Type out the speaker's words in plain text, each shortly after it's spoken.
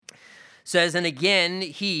says, and again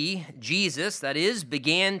he, Jesus, that is,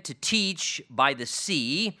 began to teach by the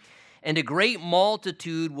sea, and a great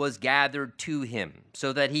multitude was gathered to him,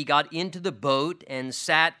 so that he got into the boat and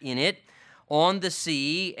sat in it on the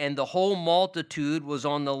sea, and the whole multitude was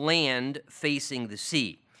on the land facing the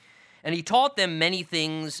sea. And he taught them many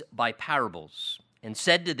things by parables, and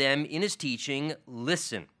said to them in his teaching,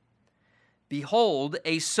 listen, behold,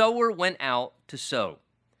 a sower went out to sow.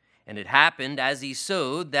 And it happened as he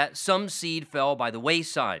sowed that some seed fell by the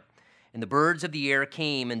wayside, and the birds of the air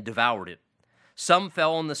came and devoured it. Some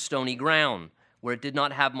fell on the stony ground, where it did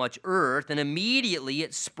not have much earth, and immediately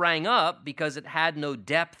it sprang up because it had no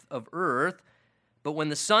depth of earth. But when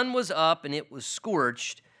the sun was up and it was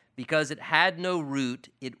scorched, because it had no root,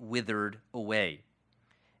 it withered away.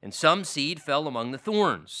 And some seed fell among the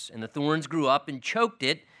thorns, and the thorns grew up and choked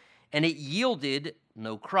it, and it yielded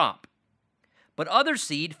no crop. But other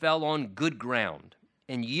seed fell on good ground,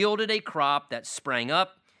 and yielded a crop that sprang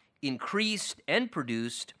up, increased, and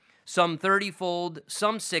produced, some 30-fold,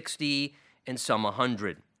 some 60, and some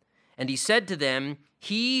 100. And he said to them,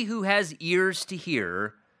 he who has ears to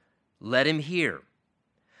hear, let him hear.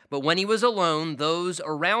 But when he was alone, those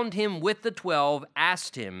around him with the 12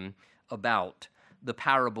 asked him about the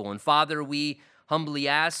parable. And Father, we humbly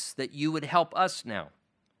ask that you would help us now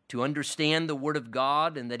to understand the word of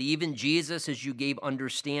God, and that even Jesus, as you gave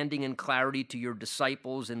understanding and clarity to your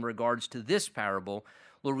disciples in regards to this parable,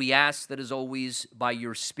 Lord, we ask that as always, by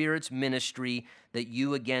your Spirit's ministry, that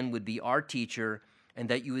you again would be our teacher, and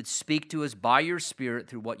that you would speak to us by your Spirit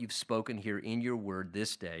through what you've spoken here in your word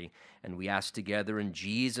this day. And we ask together in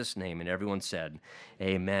Jesus' name. And everyone said,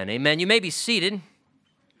 amen. Amen. You may be seated.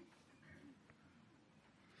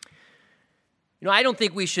 You know, I don't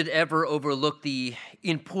think we should ever overlook the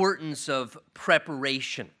importance of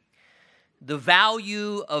preparation, the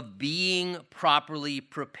value of being properly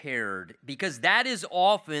prepared, because that is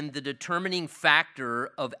often the determining factor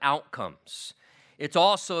of outcomes. It's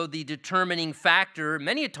also the determining factor,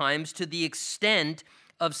 many times, to the extent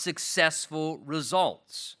of successful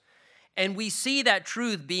results. And we see that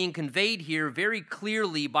truth being conveyed here very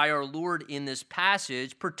clearly by our Lord in this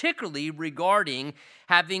passage, particularly regarding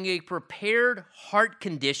having a prepared heart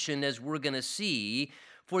condition, as we're going to see,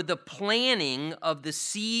 for the planting of the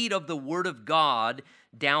seed of the Word of God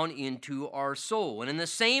down into our soul. And in the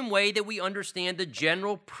same way that we understand the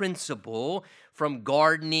general principle from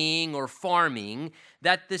gardening or farming,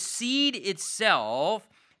 that the seed itself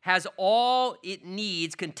has all it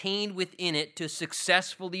needs contained within it to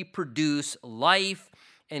successfully produce life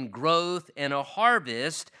and growth and a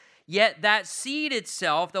harvest, yet that seed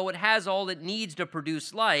itself, though it has all it needs to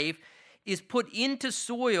produce life, is put into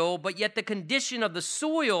soil, but yet the condition of the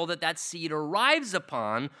soil that that seed arrives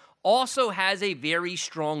upon also has a very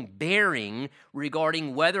strong bearing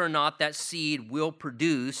regarding whether or not that seed will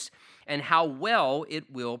produce and how well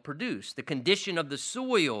it will produce. The condition of the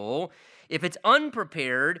soil, if it's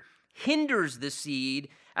unprepared, hinders the seed,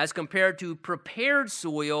 as compared to prepared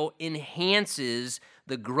soil enhances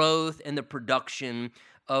the growth and the production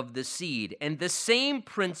of the seed. And the same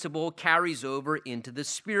principle carries over into the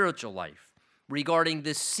spiritual life. Regarding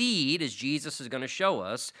the seed, as Jesus is going to show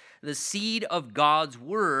us, the seed of God's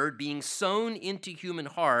word being sown into human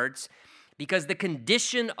hearts, because the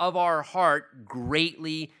condition of our heart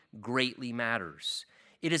greatly matters.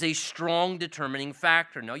 It is a strong determining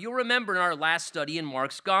factor. Now, you'll remember in our last study in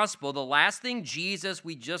Mark's gospel, the last thing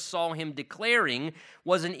we just saw him declaring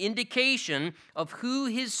was an indication of who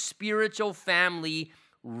his spiritual family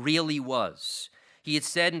really was. He had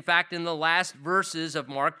said, in fact, in the last verses of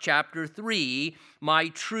Mark chapter 3, my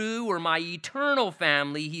true or my eternal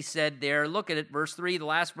family, he said there, look at it, verse 3, the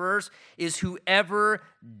last verse, is whoever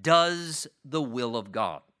does the will of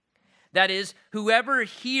God. That is, whoever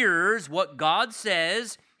hears what God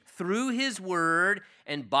says through his word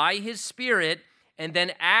and by his Spirit, and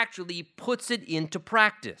then actually puts it into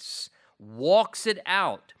practice, walks it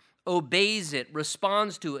out, obeys it,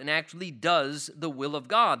 responds to it, and actually does the will of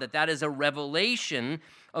God. That is a revelation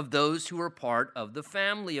of those who are part of the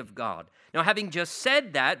family of God. Now, having just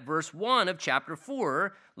said that, verse 1 of chapter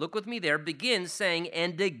 4, look with me there, begins saying,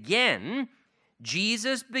 and again,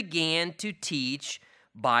 Jesus began to teach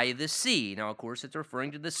by the sea. Now, of course, it's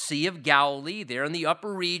referring to the Sea of Galilee there in the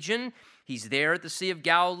upper region. He's there at the Sea of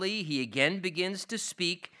Galilee. He again begins to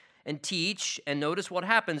speak and teach. And notice what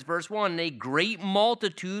happens. Verse 1, a great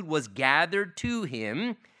multitude was gathered to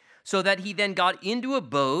him, so that he then got into a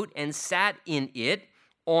boat and sat in it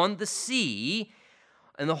on the sea,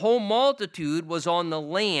 and the whole multitude was on the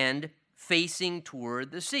land facing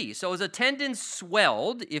toward the sea. So his attendance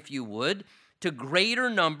swelled, if you would, to greater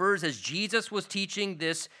numbers as Jesus was teaching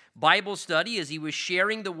this Bible study, as he was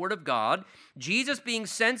sharing the Word of God. Jesus being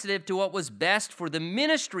sensitive to what was best for the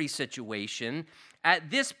ministry situation,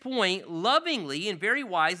 at this point, lovingly and very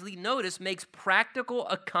wisely, notice, makes practical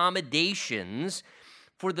accommodations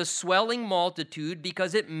for the swelling multitude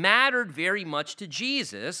because it mattered very much to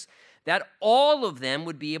Jesus that all of them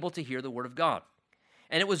would be able to hear the Word of God.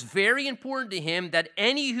 And it was very important to him that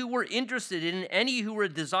any who were interested in, any who were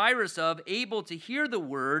desirous of, able to hear the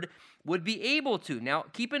Word would be able to. Now,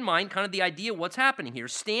 keep in mind kind of the idea of what's happening here.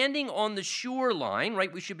 Standing on the shoreline,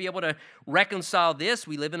 right? We should be able to reconcile this.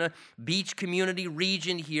 We live in a beach community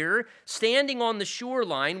region here. Standing on the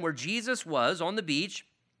shoreline where Jesus was on the beach,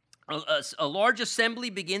 a large assembly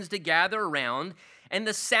begins to gather around, and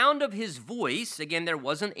the sound of his voice, again, there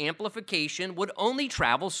wasn't amplification, would only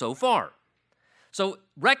travel so far. So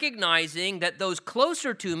recognizing that those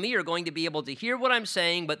closer to me are going to be able to hear what I'm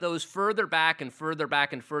saying, but those further back and further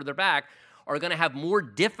back and further back are going to have more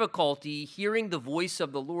difficulty hearing the voice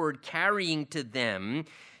of the Lord carrying to them,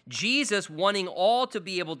 Jesus, wanting all to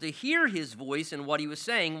be able to hear his voice and what he was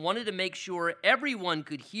saying, wanted to make sure everyone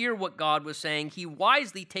could hear what God was saying. He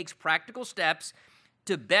wisely takes practical steps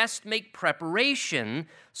to best make preparation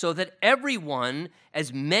so that everyone,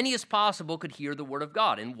 as many as possible, could hear the Word of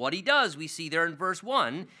God. And what he does, we see there in verse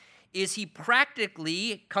 1, is he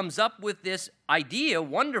practically comes up with this idea,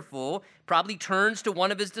 wonderful, probably turns to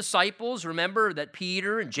one of his disciples. Remember that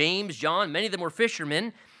Peter and James, John, many of them were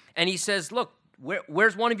fishermen. And he says, look,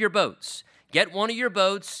 where's one of your boats? Get one of your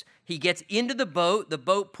boats. He gets into the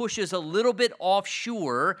boat pushes a little bit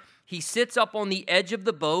offshore. He sits up on the edge of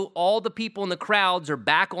the boat. All the people in the crowds are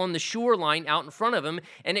back on the shoreline out in front of him,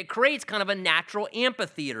 and it creates kind of a natural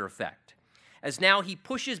amphitheater effect. As now he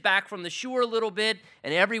pushes back from the shore a little bit,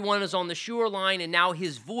 and everyone is on the shoreline, and now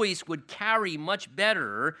his voice would carry much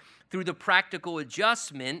better through the practical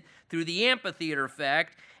adjustment, through the amphitheater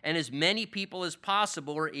effect, and as many people as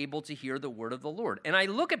possible are able to hear the word of the Lord. And I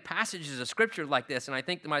look at passages of Scripture like this, and I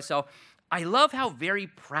think to myself, I love how very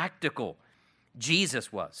practical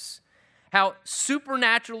Jesus was. How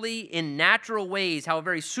supernaturally, in natural ways, how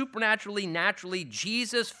very supernaturally, naturally,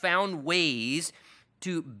 Jesus found ways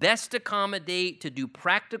to best accommodate, to do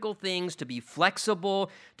practical things, to be flexible,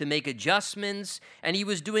 to make adjustments. And he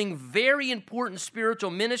was doing very important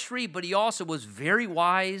spiritual ministry, but he also was very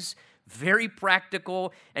wise, very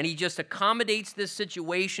practical, and he just accommodates this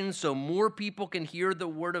situation so more people can hear the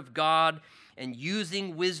word of God, and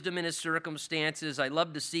using wisdom in his circumstances. I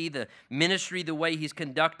love to see the ministry, the way he's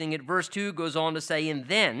conducting it. Verse 2 goes on to say, and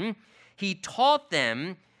then he taught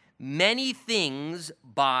them many things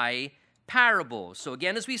by parables. So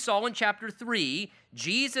again, as we saw in chapter 3,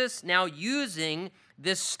 Jesus now using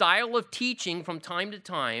this style of teaching from time to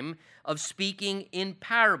time of speaking in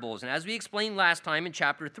parables. And as we explained last time in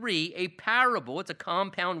chapter 3, a parable, it's a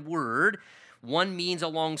compound word. One means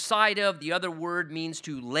alongside of, the other word means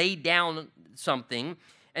to lay down something.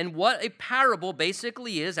 And what a parable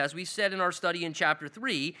basically is, as we said in our study in chapter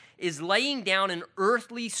 3, is laying down an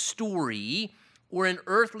earthly story or an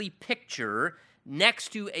earthly picture next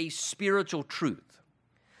to a spiritual truth.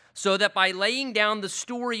 So that by laying down the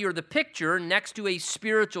story or the picture next to a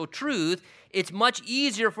spiritual truth, it's much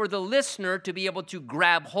easier for the listener to be able to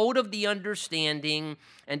grab hold of the understanding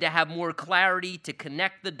and to have more clarity, to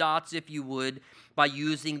connect the dots, if you would, by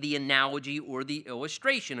using the analogy or the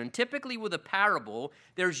illustration. And typically with a parable,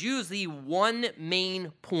 there's usually one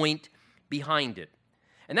main point behind it.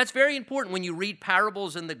 And that's very important when you read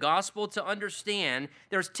parables in the gospel to understand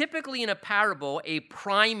there's typically in a parable a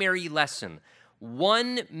primary lesson,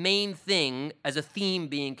 one main thing as a theme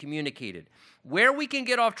being communicated. Where we can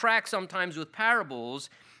get off track sometimes with parables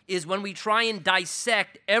is when we try and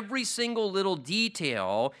dissect every single little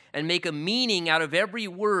detail and make a meaning out of every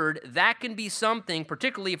word. That can be something,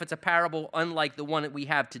 particularly if it's a parable unlike the one that we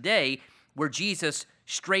have today, where Jesus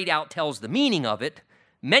straight out tells the meaning of it.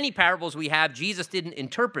 Many parables we have, Jesus didn't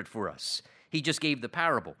interpret for us. He just gave the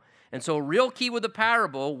parable. And so a real key with a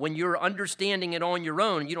parable, when you're understanding it on your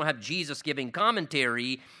own, you don't have Jesus giving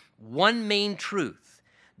commentary, one main truth.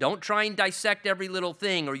 Don't try and dissect every little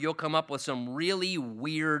thing or you'll come up with some really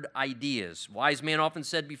weird ideas. Wise man often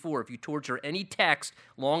said before, if you torture any text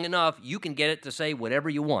long enough, you can get it to say whatever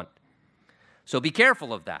you want. So be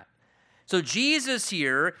careful of that. So Jesus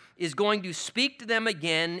here is going to speak to them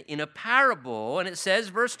again in a parable, and it says,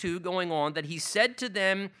 verse 2 going on, that he said to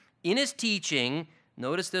them in his teaching,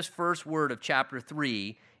 notice this first word of chapter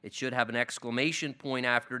 3, it should have an exclamation point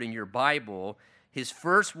after it in your Bible. His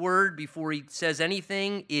first word before he says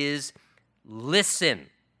anything is listen.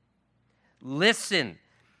 Listen.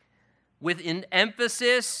 With an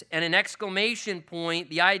emphasis and an exclamation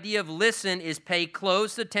point, the idea of listen is pay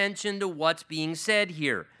close attention to what's being said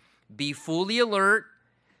here. Be fully alert,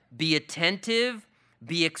 be attentive,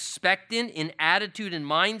 be expectant in attitude and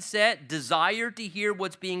mindset, desire to hear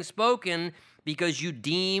what's being spoken because you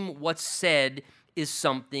deem what's said is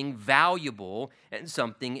something valuable and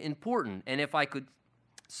something important. And if I could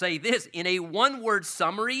say this in a one-word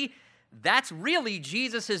summary, that's really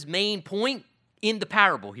Jesus' main point in the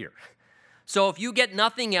parable here. So if you get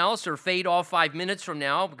nothing else or fade off 5 minutes from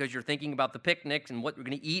now because you're thinking about the picnics and what we're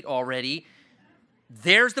going to eat already,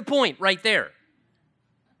 there's the point right there.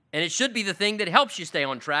 And it should be the thing that helps you stay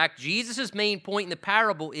on track. Jesus' main point in the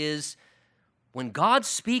parable is when God's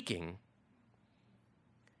speaking,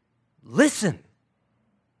 listen.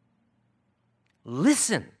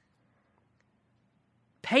 Listen.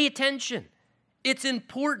 Pay attention. It's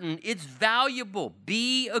important. It's valuable.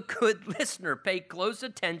 Be a good listener. Pay close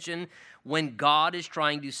attention when God is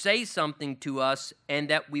trying to say something to us and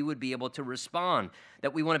that we would be able to respond.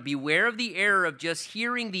 That we want to beware of the error of just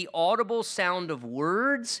hearing the audible sound of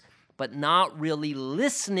words, but not really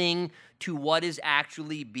listening to what is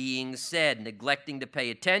actually being said, neglecting to pay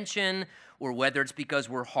attention, or whether it's because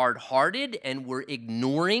we're hard-hearted and we're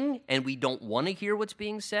ignoring and we don't want to hear what's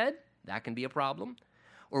being said. That can be a problem.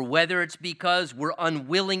 Or whether it's because we're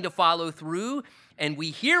unwilling to follow through and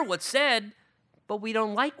we hear what's said, but we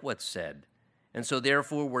don't like what's said. And so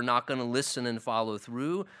therefore we're not going to listen and follow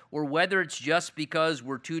through. Or whether it's just because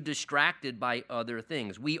we're too distracted by other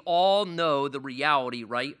things. We all know the reality,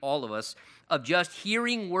 right, all of us, of just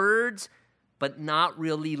hearing words but not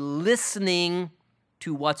really listening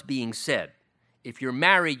to what's being said. If you're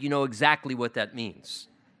married, you know exactly what that means.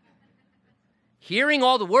 Hearing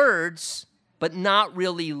all the words but not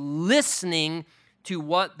really listening to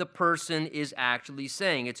what the person is actually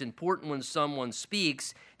saying. It's important when someone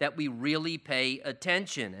speaks that we really pay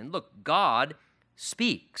attention. And look, God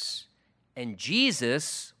speaks. And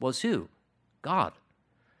Jesus was who? God.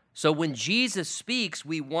 So when Jesus speaks,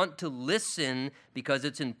 we want to listen because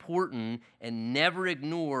it's important and never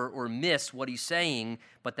ignore or miss what he's saying,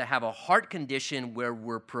 but to have a heart condition where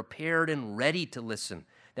we're prepared and ready to listen,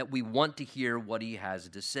 that we want to hear what he has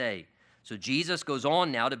to say. So Jesus goes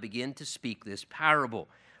on now to begin to speak this parable.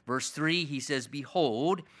 Verse 3, he says,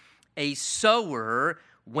 "Behold, a sower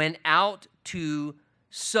went out to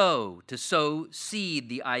sow seed,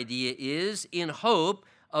 the idea is, in hope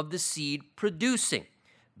of the seed producing,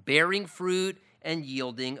 bearing fruit and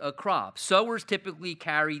yielding a crop." Sowers typically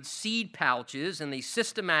carried seed pouches, and they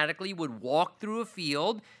systematically would walk through a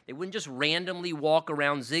field. They wouldn't just randomly walk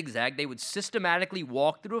around zigzag. They would systematically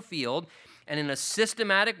walk through a field, and in a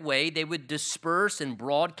systematic way, they would disperse and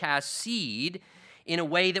broadcast seed in a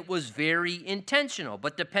way that was very intentional.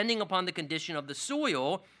 But depending upon the condition of the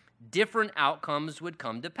soil, different outcomes would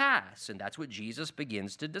come to pass. And that's what Jesus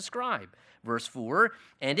begins to describe. Verse 4,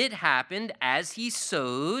 "And it happened as he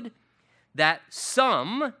sowed that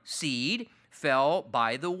some seed fell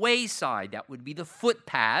by the wayside." That would be the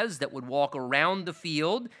footpaths that would walk around the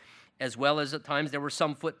field, as well as at times there were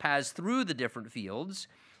some footpaths through the different fields.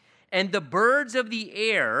 "And the birds of the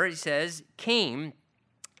air," he says, "came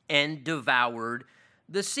and devoured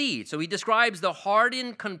the seed." So he describes the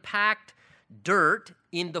hardened, compact dirt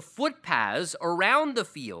in the footpaths around the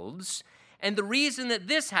fields. And the reason that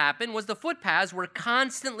this happened was the footpaths were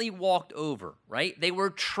constantly walked over, right? They were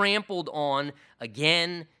trampled on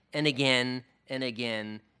again and again and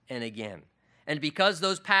again and again. And because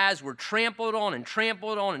those paths were trampled on and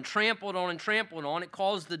trampled on and trampled on and trampled on, it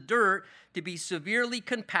caused the dirt to be severely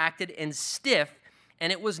compacted and stiff,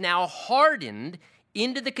 and it was now hardened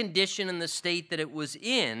into the condition and the state that it was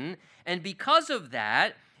in. And because of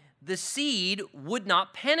that, the seed would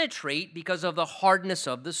not penetrate because of the hardness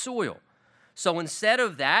of the soil. So instead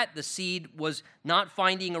of that, the seed was not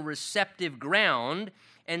finding a receptive ground,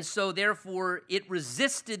 and so therefore it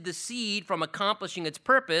resisted the seed from accomplishing its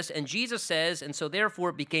purpose. And Jesus says, and so therefore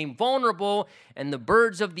it became vulnerable, and the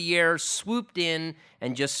birds of the air swooped in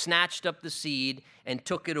and just snatched up the seed and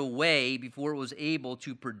took it away before it was able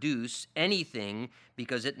to produce anything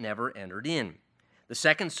because it never entered in. The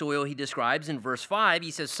second soil he describes in verse 5,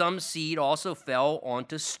 he says, "Some seed also fell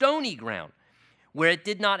onto stony ground, where it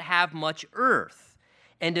did not have much earth.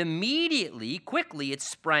 And immediately, quickly, it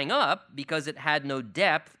sprang up because it had no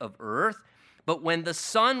depth of earth. But when the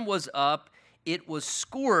sun was up, it was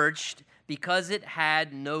scorched because it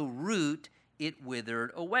had no root, it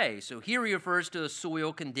withered away." So here he refers to a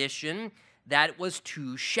soil condition that was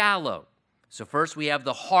too shallow. So first we have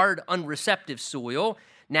the hard, unreceptive soil.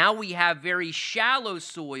 Now we have very shallow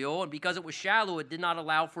soil, and because it was shallow, it did not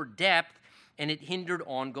allow for depth, and it hindered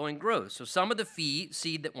ongoing growth. So some of the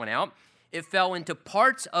seed that went out, it fell into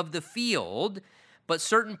parts of the field, but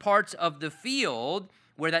certain parts of the field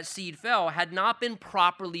where that seed fell had not been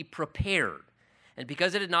properly prepared. And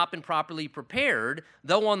because it had not been properly prepared,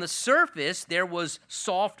 though on the surface there was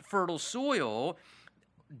soft, fertile soil,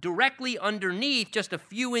 directly underneath, just a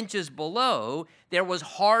few inches below, there was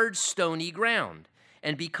hard, stony ground.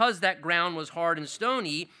 And because that ground was hard and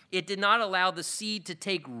stony, it did not allow the seed to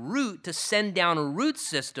take root, to send down a root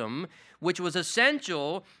system, which was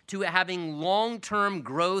essential to having long-term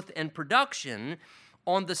growth and production.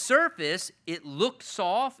 On the surface, it looked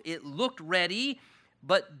soft, it looked ready,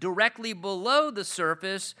 but directly below the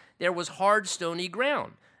surface, there was hard, stony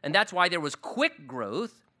ground. And that's why there was quick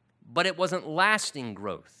growth, but it wasn't lasting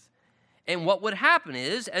growth. And what would happen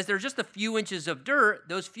is, as there's just a few inches of dirt,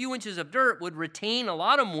 those few inches of dirt would retain a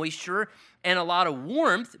lot of moisture and a lot of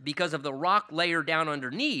warmth because of the rock layer down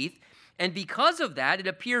underneath. And because of that, it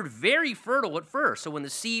appeared very fertile at first. So when the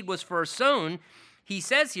seed was first sown, he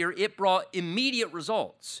says here, it brought immediate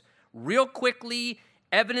results. Real quickly,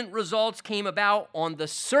 evident results came about on the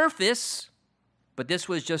surface, but this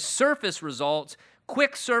was just surface results.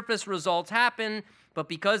 Quick surface results happen, but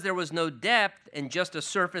because there was no depth and just a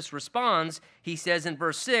surface response, he says in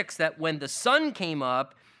verse 6 that when the sun came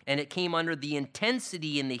up and it came under the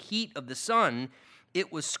intensity and the heat of the sun, it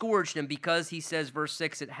was scorched. And because, he says, verse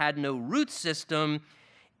 6, it had no root system,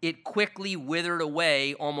 it quickly withered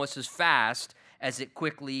away almost as fast as it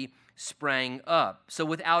quickly sprang up. So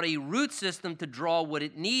without a root system to draw what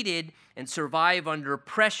it needed and survive under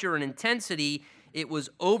pressure and intensity, it was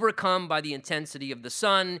overcome by the intensity of the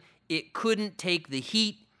sun. It couldn't take the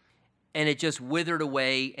heat, and it just withered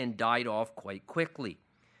away and died off quite quickly.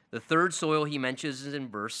 The third soil he mentions is in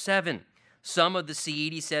verse 7. Some of the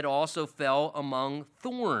seed, he said, also fell among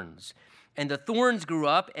thorns, and the thorns grew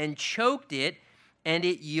up and choked it, and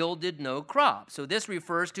it yielded no crop. So this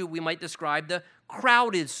refers to, we might describe, the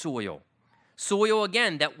crowded soil. Soil,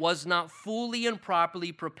 again, that was not fully and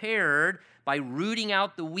properly prepared by rooting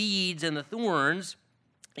out the weeds and the thorns.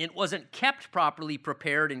 It wasn't kept properly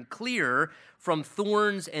prepared and clear from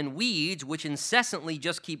thorns and weeds, which incessantly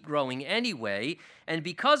just keep growing anyway. And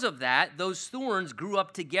because of that, those thorns grew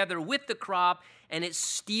up together with the crop, and it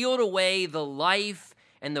stealed away the life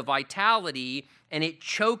and the vitality, and it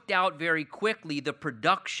choked out very quickly the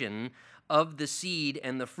production of the seed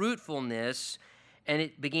and the fruitfulness, and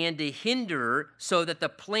it began to hinder so that the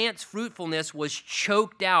plant's fruitfulness was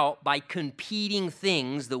choked out by competing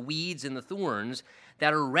things, the weeds and the thorns,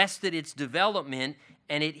 that arrested its development,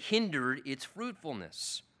 and it hindered its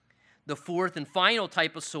fruitfulness. The fourth and final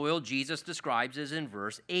type of soil Jesus describes is in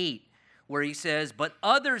verse 8, where he says, "But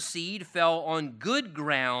other seed fell on good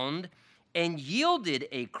ground and yielded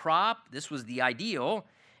a crop," this was the ideal,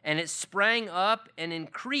 "and it sprang up and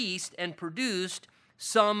increased and produced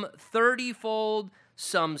some 30-fold,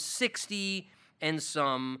 some 60, and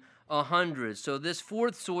some 100. So this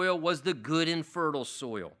fourth soil was the good and fertile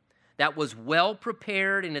soil that was well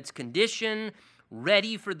prepared in its condition,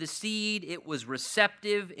 ready for the seed. It was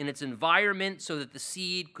receptive in its environment so that the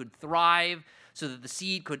seed could thrive, so that the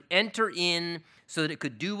seed could enter in, so that it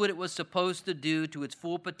could do what it was supposed to do to its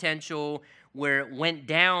full potential. Where it went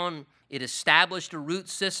down, it established a root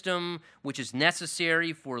system, which is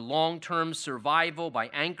necessary for long-term survival by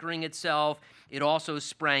anchoring itself. It also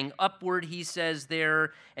sprang upward, he says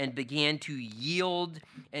there, and began to yield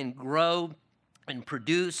and grow and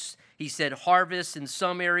produce. He said harvest in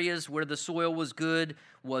some areas where the soil was good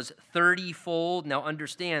was 30-fold. Now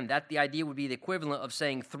understand that the idea would be the equivalent of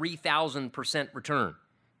saying 3,000% return.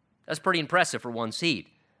 That's pretty impressive for one seed.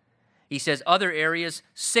 He says other areas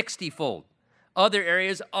 60-fold. Other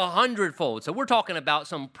areas 100-fold. So we're talking about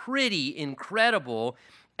some pretty incredible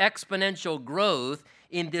exponential growth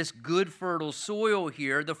in this good fertile soil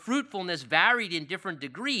here. The fruitfulness varied in different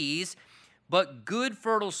degrees, but good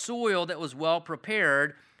fertile soil that was well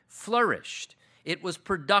prepared flourished. It was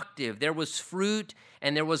productive. There was fruit,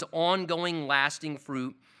 and there was ongoing lasting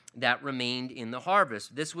fruit that remained in the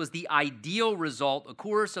harvest. This was the ideal result, of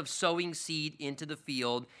course, of sowing seed into the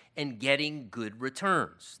field and getting good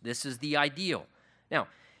returns. This is the ideal. Now,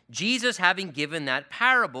 Jesus having given that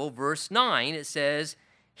parable, verse 9, it says,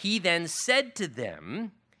 "He then said to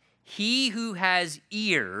them, 'He who has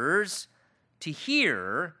ears to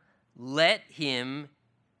hear, let him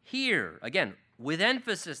hear.'" Again, with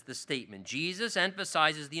emphasis, the statement. Jesus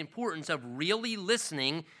emphasizes the importance of really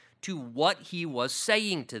listening to what he was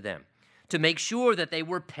saying to them, to make sure that they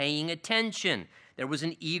were paying attention. There was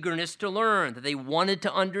an eagerness to learn, that they wanted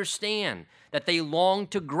to understand, that they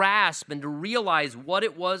longed to grasp and to realize what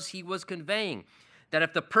it was he was conveying. that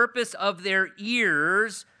if the purpose of their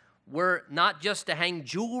ears were not just to hang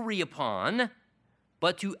jewelry upon,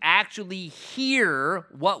 but to actually hear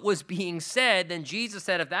what was being said, then Jesus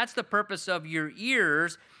said, if that's the purpose of your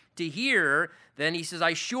ears to hear, then he says,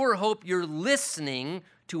 I sure hope you're listening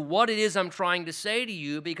to what it is I'm trying to say to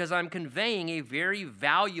you, because I'm conveying a very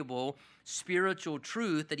valuable spiritual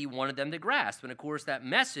truth that he wanted them to grasp. And of course, that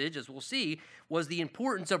message, as we'll see, was the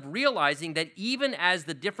importance of realizing that even as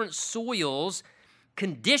the different soils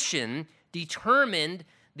condition determined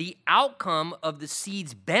the outcome of the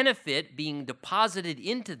seed's benefit being deposited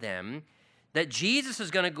into them, that Jesus is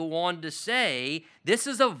going to go on to say this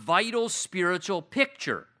is a vital spiritual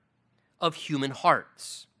picture of human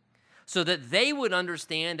hearts, so that they would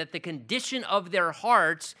understand that the condition of their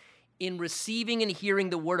hearts in receiving and hearing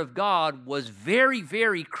the Word of God was very,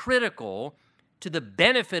 very critical to the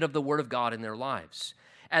benefit of the Word of God in their lives,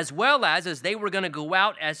 as well as they were going to go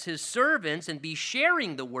out as his servants and be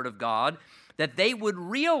sharing the Word of God, that they would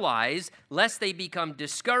realize, lest they become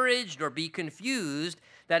discouraged or be confused,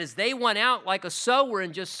 that as they went out like a sower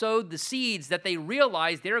and just sowed the seeds, that they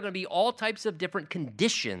realized there are going to be all types of different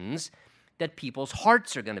conditions that people's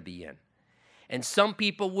hearts are going to be in. And some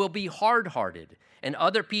people will be hard-hearted, and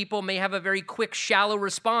other people may have a very quick, shallow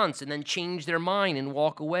response and then change their mind and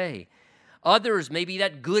walk away. Others may be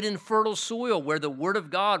that good and fertile soil where the Word of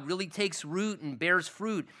God really takes root and bears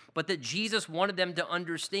fruit, but that Jesus wanted them to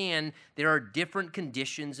understand there are different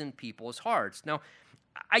conditions in people's hearts. Now,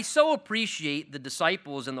 I so appreciate the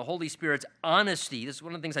disciples and the Holy Spirit's honesty. This is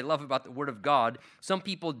one of the things I love about the Word of God. Some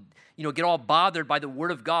people, get all bothered by the Word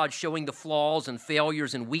of God showing the flaws and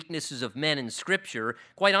failures and weaknesses of men in Scripture.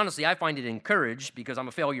 Quite honestly, I find it encouraged because I'm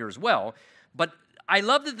a failure as well. But I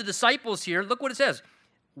love that the disciples here, look what it says.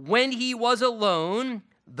 When he was alone,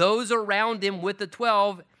 those around him with the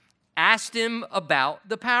 12 asked him about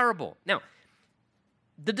the parable. Now,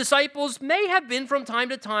 the disciples may have been from time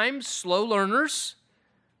to time slow learners,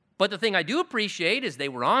 but the thing I do appreciate is they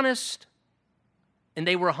were honest, and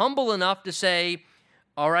they were humble enough to say,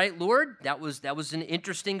 all right, Lord, that was an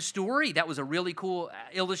interesting story. That was a really cool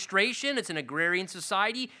illustration. It's an agrarian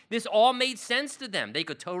society. This all made sense to them. They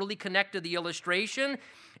could totally connect to the illustration.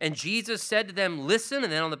 And Jesus said to them, listen.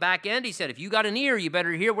 And then on the back end, he said, if you got an ear, you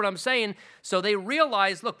better hear what I'm saying. So they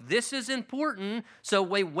realized, look, this is important. So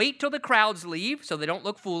they wait till the crowds leave so they don't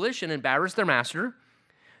look foolish and embarrass their master.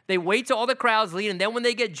 They wait till all the crowds leave, and then when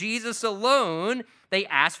they get Jesus alone, they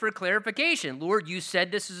ask for clarification. Lord, you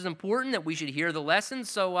said this is important, that we should hear the lesson,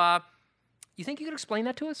 so you think you could explain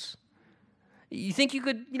that to us? You think you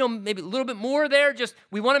could, maybe a little bit more there? Just,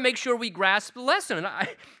 we want to make sure we grasp the lesson. And I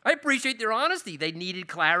appreciate their honesty. They needed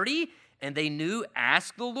clarity, and they knew,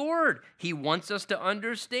 ask the Lord. He wants us to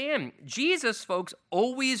understand. Jesus, folks,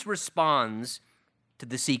 always responds to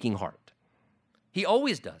the seeking heart. He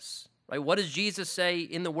always does. Right? What does Jesus say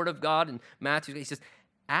in the Word of God in Matthew? He says,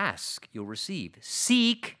 ask, you'll receive.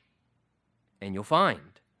 Seek, and you'll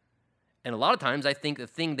find. And a lot of times I think the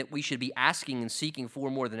thing that we should be asking and seeking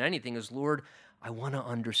for more than anything is, Lord, I want to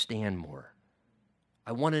understand more.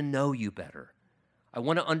 I want to know you better. I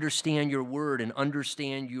want to understand your word and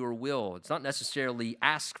understand your will. It's not necessarily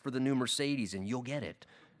ask for the new Mercedes and you'll get it.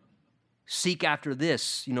 Seek after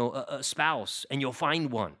this, a spouse, and you'll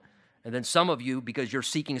find one. And then some of you, because you're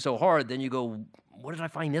seeking so hard, then you go, what did I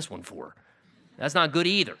find this one for? That's not good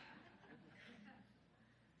either.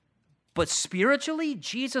 But spiritually,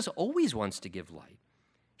 Jesus always wants to give light.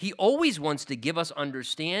 He always wants to give us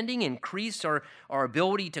understanding, increase our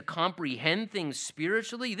ability to comprehend things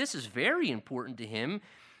spiritually. This is very important to him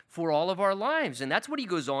for all of our lives. And that's what he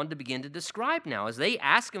goes on to begin to describe now. As they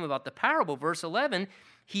ask him about the parable, verse 11,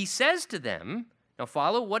 he says to them, now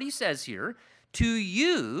follow what he says here, to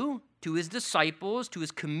you, to his disciples, to his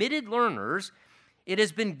committed learners, it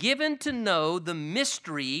has been given to know the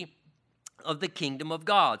mystery of the kingdom of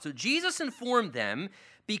God. So Jesus informed them,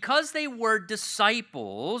 because they were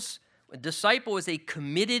disciples, a disciple is a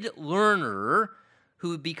committed learner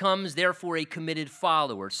who becomes therefore a committed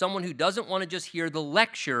follower, someone who doesn't want to just hear the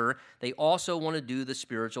lecture, they also want to do the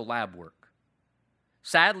spiritual lab work.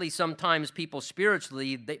 Sadly, sometimes people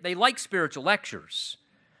spiritually, they like spiritual lectures.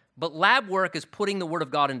 But lab work is putting the Word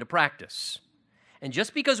of God into practice. And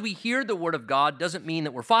just because we hear the Word of God doesn't mean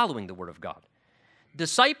that we're following the Word of God.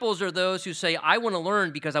 Disciples are those who say, I want to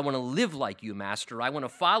learn because I want to live like you, Master. I want to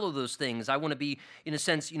follow those things. I want to be, in a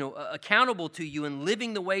sense, accountable to you and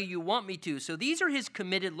living the way you want me to. So these are his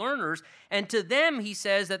committed learners. And to them, he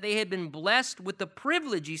says that they had been blessed with the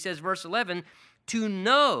privilege, he says, verse 11, to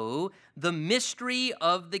know the mystery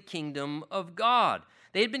of the kingdom of God.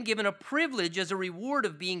 They had been given a privilege as a reward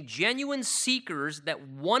of being genuine seekers that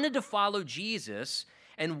wanted to follow Jesus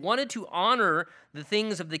and wanted to honor the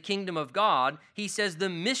things of the kingdom of God. He says, the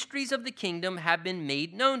mysteries of the kingdom have been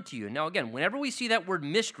made known to you. Now, again, whenever we see that word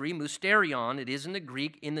mystery, mysterion, it is in the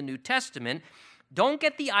Greek in the New Testament, don't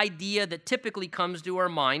get the idea that typically comes to our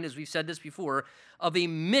mind, as we've said this before, of a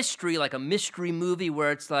mystery, like a mystery movie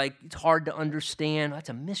where it's like, it's hard to understand. That's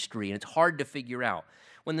a mystery, and it's hard to figure out.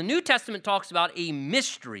 When the New Testament talks about a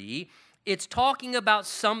mystery, it's talking about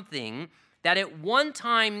something that at one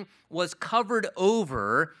time was covered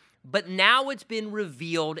over, but now it's been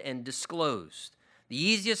revealed and disclosed. The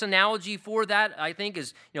easiest analogy for that, I think,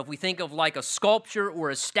 is, if we think of like a sculpture or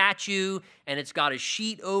a statue, and it's got a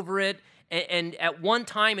sheet over it, and at one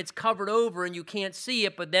time it's covered over and you can't see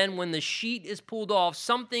it, but then when the sheet is pulled off,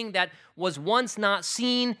 something that was once not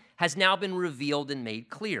seen has now been revealed and made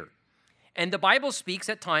clear. And the Bible speaks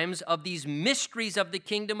at times of these mysteries of the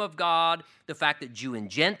kingdom of God, the fact that Jew and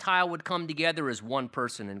Gentile would come together as one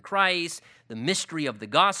person in Christ, the mystery of the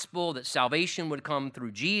gospel, that salvation would come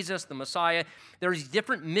through Jesus, the Messiah. There's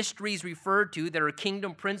different mysteries referred to that are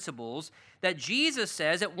kingdom principles that Jesus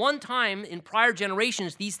says at one time in prior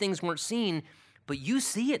generations, these things weren't seen, but you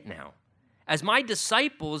see it now. As my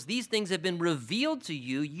disciples, these things have been revealed to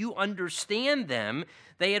you. You understand them.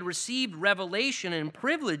 They had received revelation and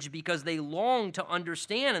privilege because they longed to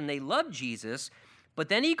understand and they loved Jesus. But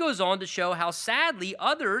then he goes on to show how sadly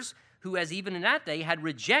others who, as even in that day, had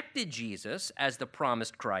rejected Jesus as the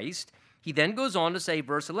promised Christ. He then goes on to say,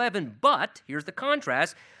 verse 11, but, here's the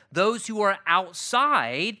contrast, those who are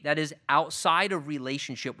outside, that is, outside of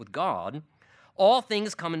relationship with God, all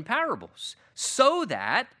things come in parables, so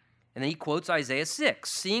that, and then he quotes Isaiah 6,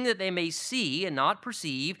 seeing that they may see and not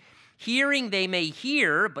perceive, hearing they may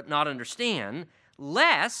hear but not understand,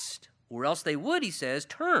 lest, or else they would, he says,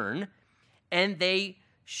 turn, and they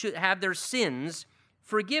should have their sins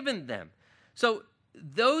forgiven them. So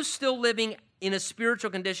those still living in a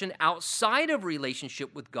spiritual condition outside of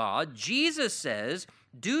relationship with God, Jesus says,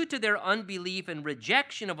 due to their unbelief and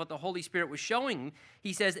rejection of what the Holy Spirit was showing,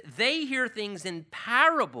 he says, they hear things in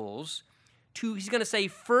parables to, he's going to say,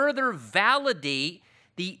 further validate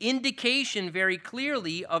the indication very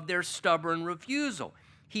clearly of their stubborn refusal.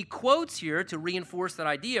 He quotes here to reinforce that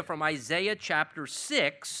idea from Isaiah chapter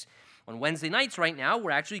 6. On Wednesday nights right now,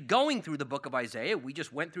 we're actually going through the book of Isaiah. We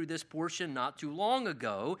just went through this portion not too long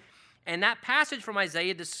ago. And that passage from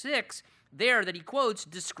Isaiah 6 there that he quotes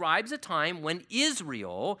describes a time when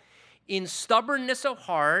Israel, in stubbornness of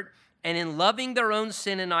heart and in loving their own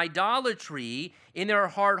sin and idolatry, in their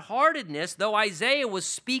hard-heartedness, though Isaiah was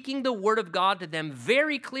speaking the word of God to them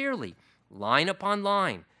very clearly, line upon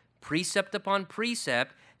line, precept upon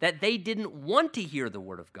precept, that they didn't want to hear the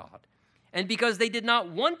word of God. And because they did not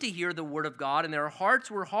want to hear the word of God and their hearts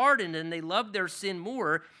were hardened and they loved their sin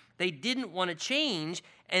more, they didn't want to change,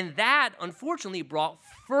 and that, unfortunately, brought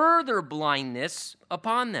further blindness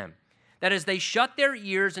upon them. That as they shut their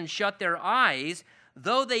ears and shut their eyes,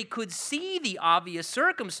 though they could see the obvious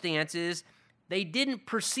circumstances, they didn't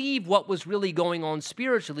perceive what was really going on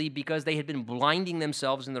spiritually because they had been blinding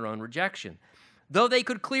themselves in their own rejection. Though they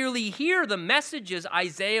could clearly hear the messages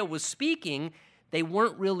Isaiah was speaking, they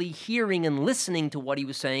weren't really hearing and listening to what he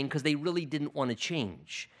was saying because they really didn't want to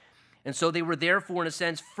change. And so they were therefore, in a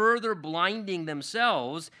sense, further blinding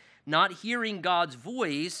themselves, not hearing God's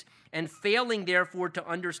voice, and failing, therefore, to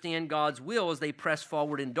understand God's will as they press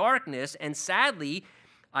forward in darkness. And sadly,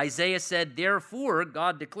 Isaiah said, therefore,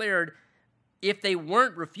 God declared, if they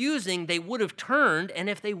weren't refusing, they would have turned, and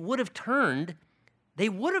if they would have turned, they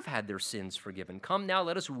would have had their sins forgiven. Come now,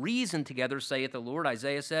 let us reason together, saith the Lord.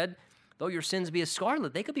 Isaiah said, though your sins be as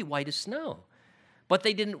scarlet, they could be white as snow. But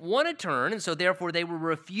they didn't want to turn, and so therefore they were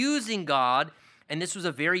refusing God, and this was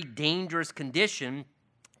a very dangerous condition,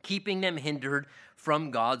 keeping them hindered from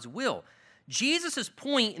God's will. Jesus'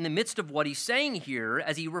 point in the midst of what he's saying here,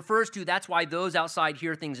 as he refers to that's why those outside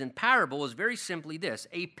hear things in parable, is very simply this.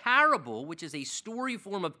 A parable, which is a story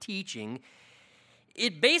form of teaching,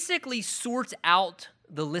 it basically sorts out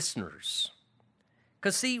the listeners.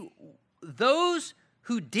 Because see, those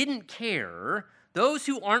who didn't care, those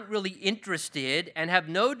who aren't really interested and have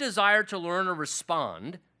no desire to learn or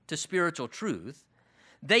respond to spiritual truth,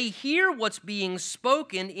 they hear what's being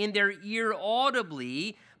spoken in their ear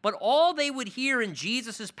audibly, but all they would hear in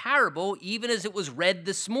Jesus' parable, even as it was read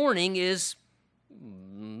this morning, is,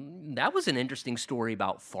 that was an interesting story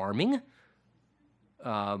about farming.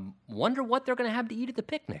 Wonder what they're going to have to eat at the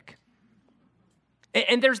picnic.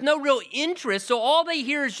 And there's no real interest, so all they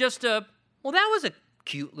hear is just that was a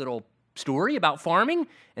cute little story about farming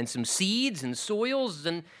and some seeds and soils,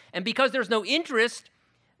 and because there's no interest,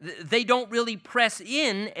 They don't really press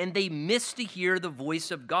in, and they miss to hear the voice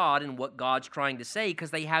of God and what God's trying to say because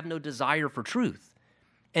they have no desire for truth,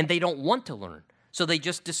 and they don't want to learn. So they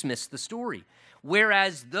just dismiss the story.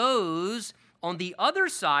 Whereas those on the other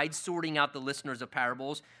side, sorting out the listeners of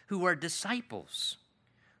parables, who are disciples,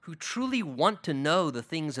 who truly want to know the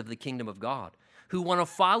things of the kingdom of God, who want to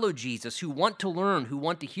follow Jesus, who want to learn, who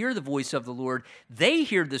want to hear the voice of the Lord, they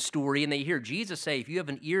hear the story and they hear Jesus say, if you have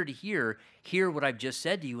an ear to hear what I've just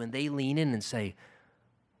said to you, and they lean in and say,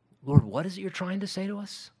 Lord, what is it you're trying to say to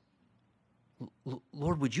us?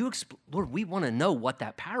 Lord, Lord, we want to know what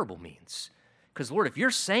that parable means. Because, Lord, if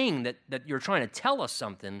you're saying that you're trying to tell us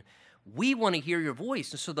something, we want to hear your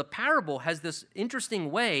voice. And so the parable has this interesting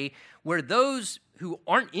way where those who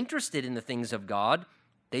aren't interested in the things of God,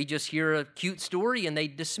 they just hear a cute story and they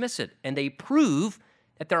dismiss it. And they prove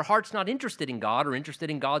that their heart's not interested in God or interested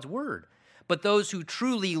in God's word. But those who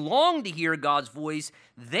truly long to hear God's voice,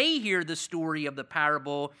 they hear the story of the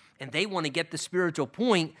parable and they want to get the spiritual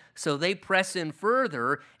point, so they press in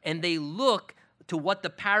further and they look to what the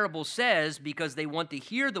parable says because they want to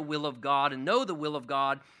hear the will of God and know the will of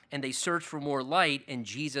God, and they search for more light, and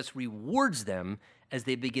Jesus rewards them as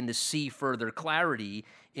they begin to see further clarity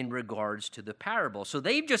in regards to the parable. So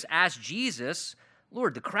they've just asked Jesus,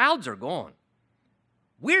 Lord, the crowds are gone.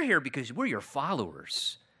 We're here because we're your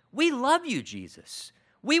followers. We love you, Jesus.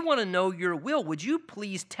 We want to know your will. Would you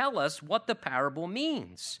please tell us what the parable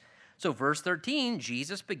means? So verse 13,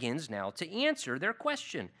 Jesus begins now to answer their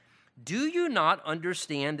question. Do you not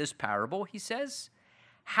understand this parable, he says?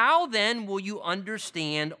 How then will you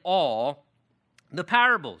understand all the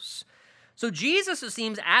parables? So Jesus, it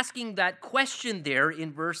seems, asking that question there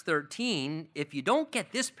in verse 13, if you don't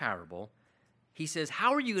get this parable, he says,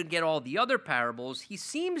 how are you going to get all the other parables? He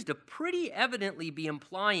seems to pretty evidently be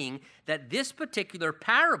implying that this particular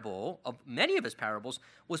parable, of many of his parables,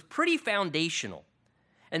 was pretty foundational.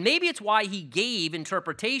 And maybe it's why he gave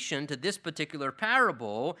interpretation to this particular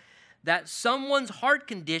parable, that someone's heart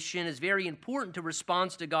condition is very important to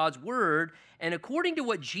response to God's word. And according to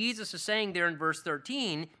what Jesus is saying there in verse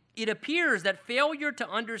 13, it appears that failure to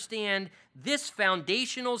understand this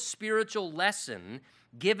foundational spiritual lesson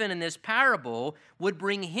given in this parable would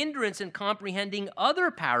bring hindrance in comprehending other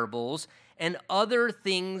parables and other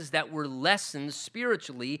things that were lessons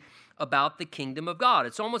spiritually about the kingdom of God.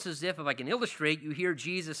 It's almost as if I can illustrate, you hear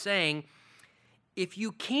Jesus saying, if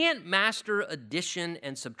you can't master addition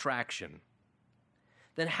and subtraction,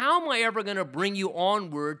 then how am I ever going to bring you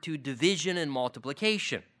onward to division and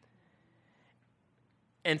multiplication?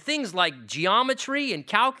 And things like geometry and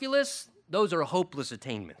calculus, those are hopeless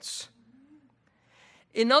attainments.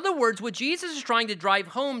 In other words, what Jesus is trying to drive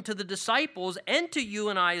home to the disciples and to you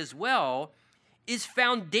and I as well is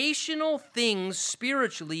foundational things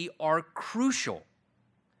spiritually are crucial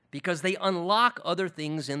because they unlock other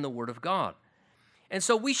things in the Word of God. And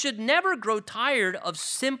so we should never grow tired of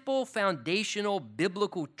simple foundational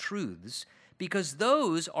biblical truths because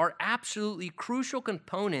those are absolutely crucial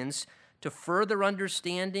components to further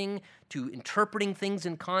understanding, to interpreting things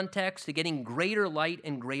in context, to getting greater light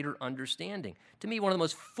and greater understanding. To me, one of the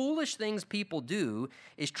most foolish things people do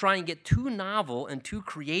is try and get too novel and too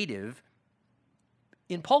creative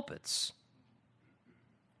in pulpits.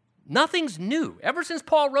 Nothing's new. Ever since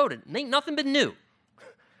Paul wrote it, ain't nothing been new.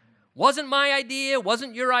 Wasn't my idea,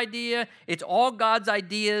 wasn't your idea. It's all God's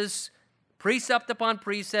ideas, precept upon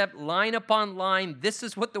precept, line upon line. This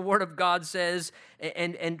is what the Word of God says.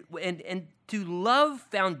 And to love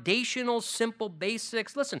foundational, simple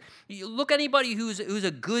basics. Listen, you look at anybody who's a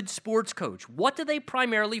good sports coach. What do they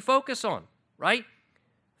primarily focus on, right?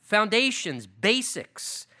 Foundations,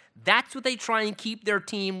 basics. That's what they try and keep their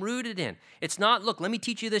team rooted in. It's not, look, let me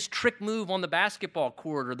teach you this trick move on the basketball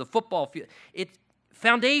court or the football field. It's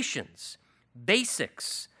foundations,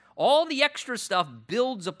 basics. All the extra stuff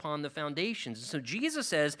builds upon the foundations. And so Jesus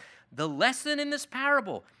says the lesson in this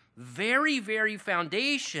parable, very, very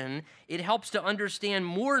foundation. It helps to understand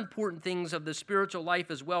more important things of the spiritual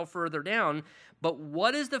life as well further down. But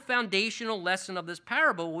what is the foundational lesson of this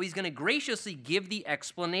parable? Well, he's going to graciously give the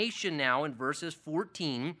explanation now in verses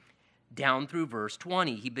 14 down through verse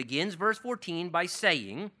 20. He begins verse 14 by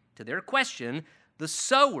saying, to their question, the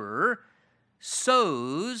sower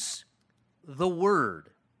sows the word.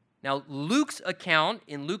 Now, Luke's account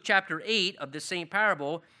in Luke chapter 8 of the same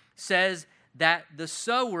parable says that the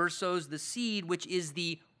sower sows the seed, which is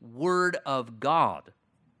the word of God.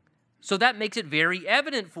 So that makes it very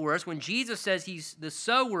evident for us when Jesus says he's the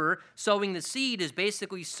sower sowing the seed is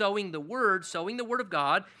basically sowing the word of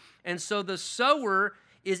God. And so the sower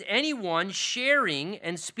is anyone sharing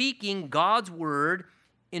and speaking God's word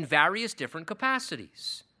in various different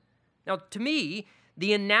capacities. Now, to me,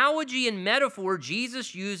 the analogy and metaphor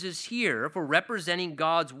Jesus uses here for representing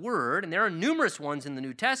God's word, and there are numerous ones in the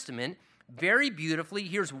New Testament, very beautifully.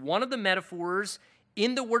 Here's one of the metaphors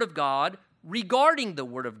in the Word of God regarding the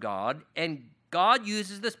Word of God, and God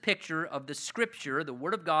uses this picture of the Scripture, the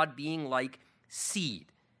Word of God, being like seed.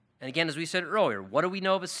 And again, as we said earlier, what do we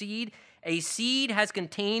know of a seed? A seed has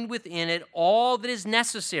contained within it all that is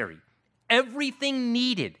necessary, everything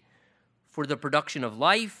needed for the production of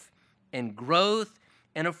life and growth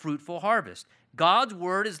and a fruitful harvest. God's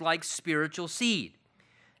Word is like spiritual seed.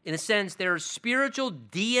 In a sense, there's spiritual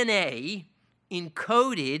DNA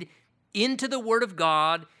encoded into the Word of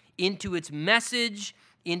God, into its message,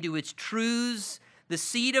 into its truths. The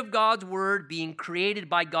seed of God's Word, being created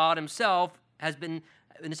by God Himself, has been,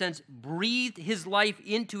 in a sense, breathed His life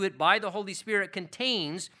into it by the Holy Spirit,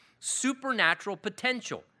 contains supernatural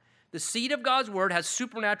potential. The seed of God's Word has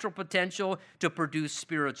supernatural potential to produce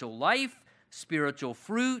spiritual life, spiritual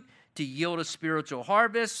fruit, to yield a spiritual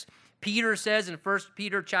harvest. Peter says in 1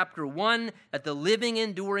 Peter chapter 1 that the living,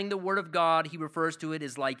 enduring the Word of God, he refers to it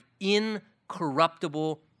as like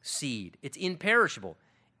incorruptible seed. It's imperishable.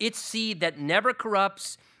 It's seed that never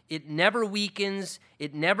corrupts, it never weakens,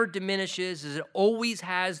 it never diminishes. It always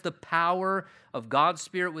has the power of God's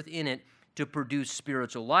Spirit within it to produce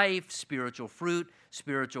spiritual life, spiritual fruit,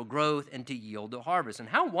 spiritual growth, and to yield a harvest. And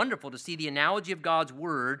how wonderful to see the analogy of God's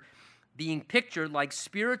Word being pictured like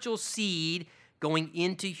spiritual seed going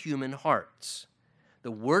into human hearts.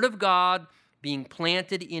 The Word of God being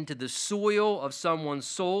planted into the soil of someone's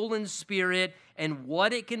soul and spirit, and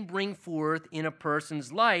what it can bring forth in a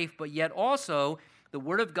person's life, but yet also the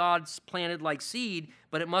Word of God's planted like seed,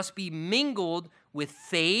 but it must be mingled with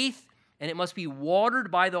faith, and it must be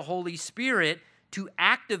watered by the Holy Spirit to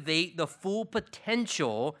activate the full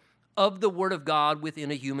potential of the Word of God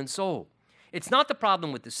within a human soul. It's not the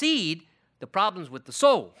problem with the seed, the problem's with the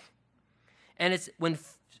soul. And it's when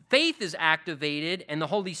faith is activated and the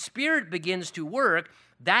Holy Spirit begins to work,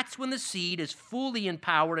 that's when the seed is fully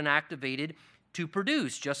empowered and activated to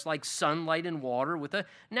produce, just like sunlight and water with a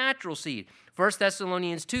natural seed. 1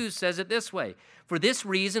 Thessalonians 2 says it this way: "For this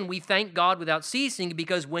reason we thank God without ceasing,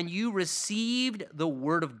 because when you received the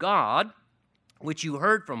Word of God, which you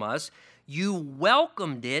heard from us, you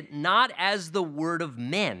welcomed it not as the word of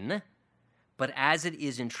men, but as it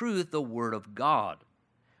is in truth the Word of God,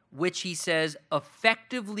 which," he says,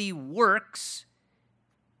 "effectively works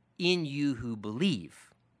in you who believe."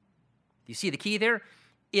 Do you see the key there?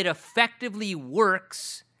 It effectively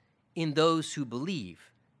works in those who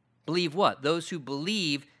believe. Believe what? Those who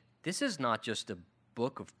believe this is not just a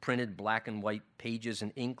book of printed black and white pages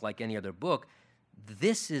and ink like any other book.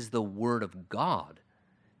 This is the Word of God.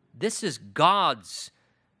 This is God's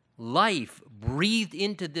life breathed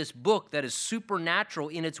into this book that is supernatural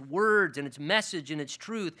in its words and its message and its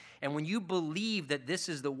truth. And when you believe that this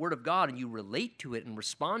is the Word of God and you relate to it and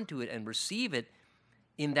respond to it and receive it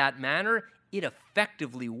in that manner, it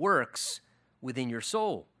effectively works within your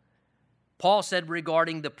soul. Paul said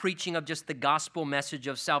regarding the preaching of just the gospel message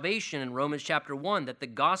of salvation in Romans chapter 1, that the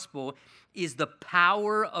gospel is the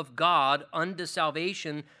power of God unto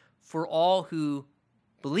salvation for all who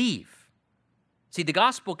believe. See, the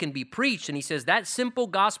gospel can be preached, and he says that simple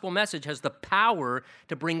gospel message has the power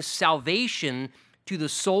to bring salvation to the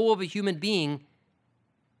soul of a human being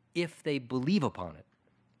if they believe upon it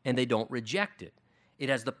and they don't reject it. It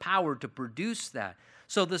has the power to produce that.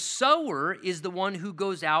 So the sower is the one who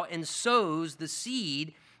goes out and sows the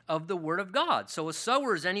seed of the Word of God. So a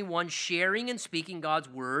sower is anyone sharing and speaking God's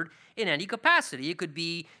Word in any capacity. It could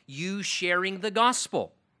be you sharing the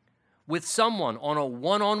gospel with someone on a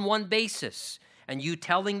one-on-one basis, and you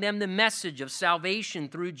telling them the message of salvation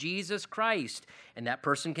through Jesus Christ. And that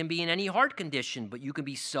person can be in any heart condition, but you can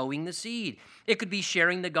be sowing the seed. It could be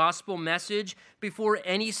sharing the gospel message before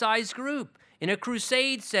any size group, in a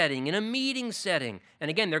crusade setting, in a meeting setting.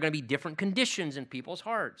 And again, there are going to be different conditions in people's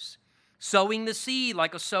hearts. Sowing the seed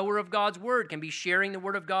like a sower of God's Word can be sharing the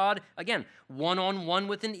Word of God, again, one-on-one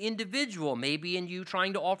with an individual, maybe in you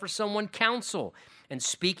trying to offer someone counsel and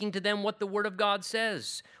speaking to them what the Word of God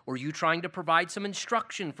says, or you trying to provide some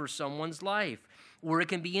instruction for someone's life. Or it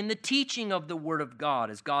can be in the teaching of the Word of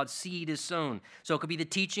God as God's seed is sown. So it could be the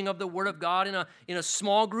teaching of the Word of God in a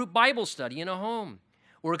small group Bible study in a home.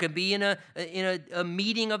 Or it could be in a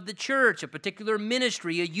meeting of the church, a particular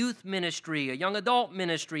ministry, a youth ministry, a young adult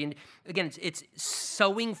ministry. And again, it's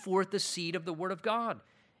sowing forth the seed of the Word of God.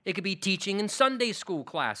 It could be teaching in Sunday school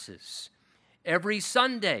classes. Every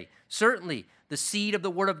Sunday, certainly, the seed of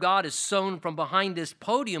the Word of God is sown from behind this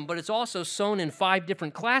podium, but it's also sown in 5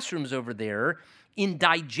 different classrooms over there in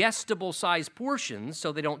digestible sized portions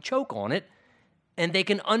so they don't choke on it, and they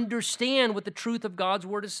can understand what the truth of God's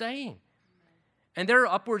word is saying. And there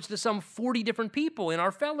are upwards to some 40 different people in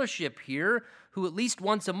our fellowship here who at least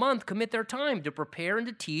once a month commit their time to prepare and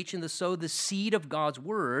to teach and to sow the seed of God's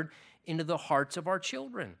word into the hearts of our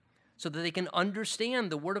children so that they can understand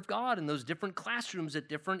the word of God in those different classrooms at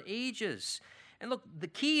different ages. And look, the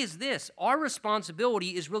key is this. Our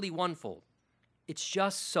responsibility is really onefold. It's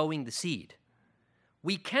just sowing the seed.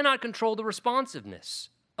 We cannot control the responsiveness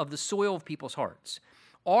of the soil of people's hearts.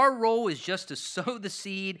 Our role is just to sow the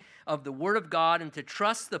seed of the Word of God and to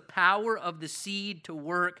trust the power of the seed to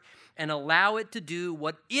work and allow it to do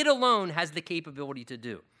what it alone has the capability to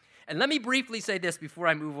do. And let me briefly say this before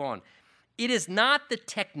I move on. It is not the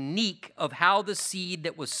technique of how the seed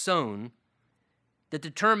that was sown that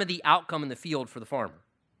determined the outcome in the field for the farmer.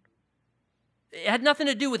 It had nothing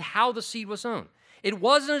to do with how the seed was sown. It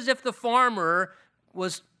wasn't as if the farmer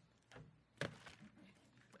was...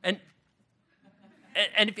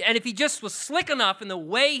 And if he just was slick enough in the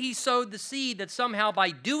way he sowed the seed that somehow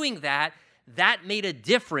by doing that, that made a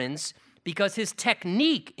difference because his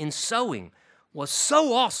technique in sowing was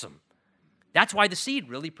so awesome. That's why the seed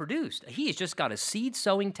really produced. He has just got a seed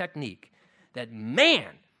sowing technique that,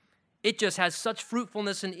 man, it just has such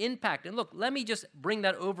fruitfulness and impact. And look, let me just bring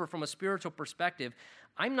that over from a spiritual perspective.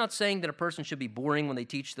 I'm not saying that a person should be boring when they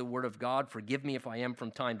teach the Word of God. Forgive me if I am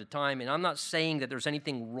from time to time. And I'm not saying that there's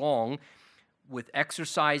anything wrong with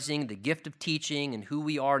exercising the gift of teaching and who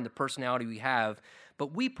we are and the personality we have,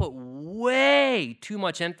 but we put way too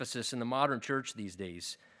much emphasis in the modern church these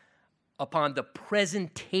days upon the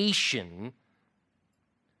presentation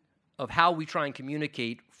of how we try and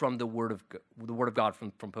communicate from the Word of God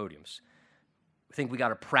from podiums. We think we got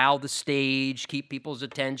to proud the stage, keep people's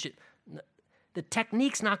attention. The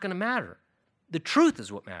technique's not going to matter. The truth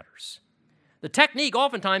is what matters. The technique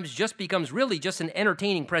oftentimes just becomes really just an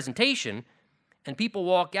entertaining presentation, and people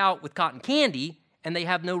walk out with cotton candy, and they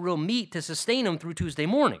have no real meat to sustain them through Tuesday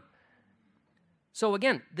morning. So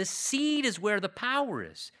again, the seed is where the power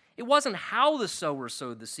is. It wasn't how the sower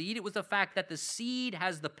sowed the seed. It was the fact that the seed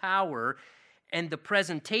has the power, and the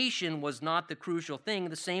presentation was not the crucial thing.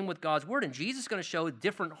 The same with God's word. And Jesus is going to show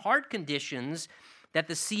different heart conditions that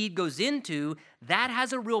the seed goes into. That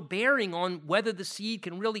has a real bearing on whether the seed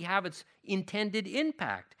can really have its intended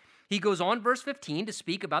impact. He goes on, verse 15, to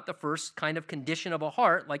speak about the first kind of condition of a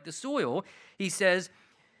heart, like the soil. He says,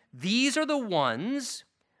 these are the ones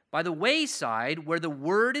by the wayside where the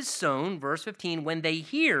word is sown, verse 15, when they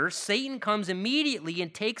hear, Satan comes immediately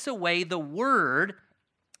and takes away the word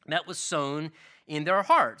that was sown in their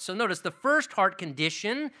heart. So notice the first heart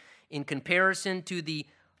condition in comparison to the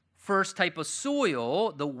first type of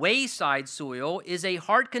soil, the wayside soil, is a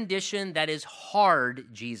heart condition that is hard,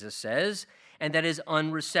 Jesus says, and that is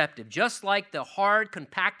unreceptive. Just like the hard,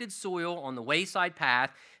 compacted soil on the wayside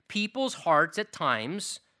path, people's hearts at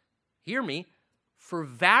times, hear me, for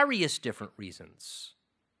various different reasons.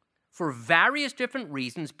 For various different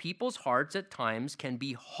reasons, people's hearts at times can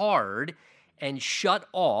be hard and shut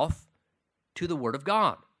off to the Word of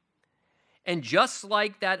God. And just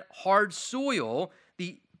like that hard soil,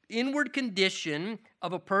 the inward condition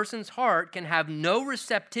of a person's heart can have no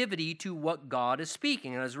receptivity to what God is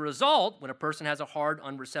speaking. And as a result, when a person has a hard,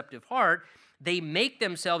 unreceptive heart, they make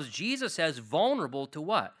themselves, Jesus says, vulnerable to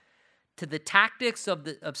what? To the tactics of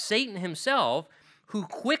Satan himself, who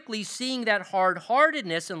quickly, seeing that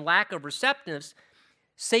hard-heartedness and lack of receptiveness,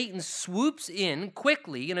 Satan swoops in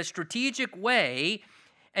quickly in a strategic way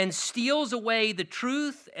and steals away the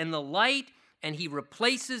truth and the light, and he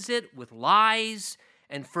replaces it with lies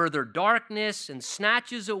and further darkness, and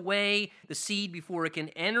snatches away the seed before it can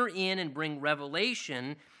enter in and bring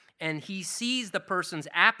revelation. And he sees the person's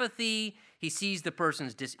apathy, he sees the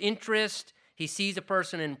person's disinterest, he sees a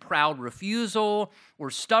person in proud refusal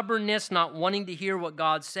or stubbornness, not wanting to hear what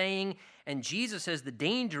God's saying. And Jesus says the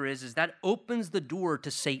danger is that opens the door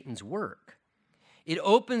to Satan's work. It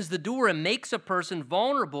opens the door and makes a person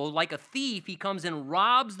vulnerable. Like a thief, he comes and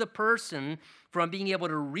robs the person from being able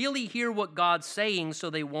to really hear what God's saying so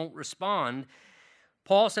they won't respond.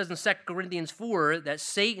 Paul says in 2 Corinthians 4 that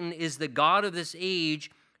Satan is the god of this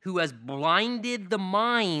age who has blinded the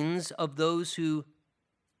minds of those who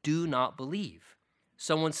do not believe.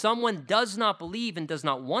 So when someone does not believe and does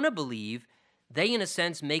not want to believe, they in a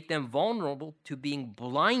sense make them vulnerable to being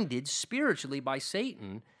blinded spiritually by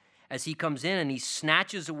Satan as he comes in and he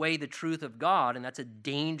snatches away the truth of God, and that's a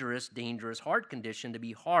dangerous, dangerous heart condition, to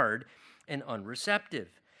be hard and unreceptive.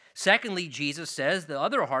 Secondly, Jesus says the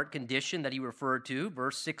other heart condition that he referred to,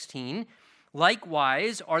 verse 16,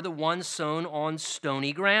 likewise are the ones sown on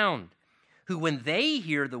stony ground, who when they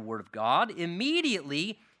hear the word of God,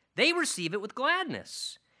 immediately they receive it with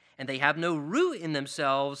gladness. And they have no root in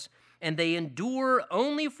themselves, and they endure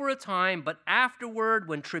only for a time, but afterward,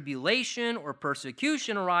 when tribulation or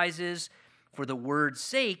persecution arises for the word's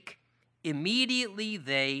sake, immediately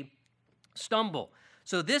they stumble.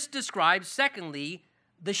 So this describes, secondly,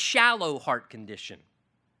 the shallow heart condition.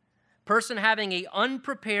 Person having an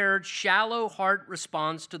unprepared, shallow heart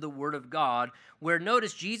response to the word of God, where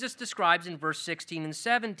notice Jesus describes in verse 16 and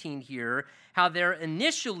 17 here how there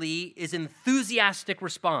initially is enthusiastic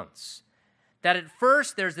response. That at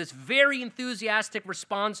first there's this very enthusiastic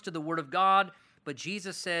response to the word of God, but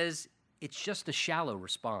Jesus says it's just a shallow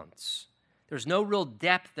response. There's no real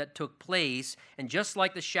depth that took place, and just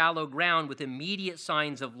like the shallow ground with immediate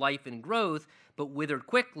signs of life and growth, but withered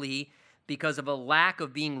quickly, because of a lack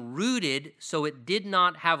of being rooted, so it did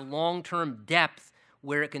not have long-term depth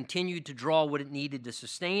where it continued to draw what it needed to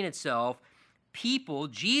sustain itself. People,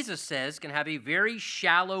 Jesus says, can have a very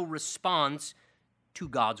shallow response to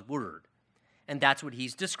God's word. And that's what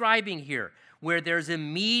he's describing here, where there's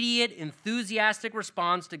immediate, enthusiastic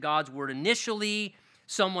response to God's word initially.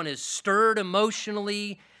 Someone is stirred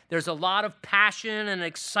emotionally. There's a lot of passion and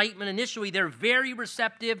excitement initially. They're very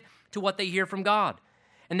receptive to what they hear from God.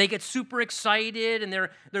 And they get super excited, and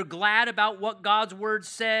they're glad about what God's word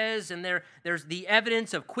says, and there's the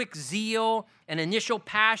evidence of quick zeal and initial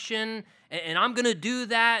passion, and I'm going to do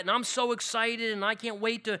that, and I'm so excited, and I can't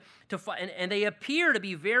wait to fight. And they appear to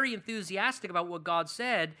be very enthusiastic about what God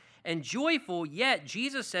said and joyful, yet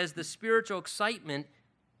Jesus says the spiritual excitement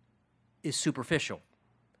is superficial.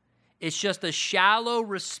 It's just a shallow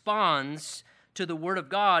response to the word of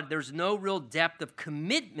God. There's no real depth of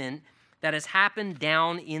commitment that has happened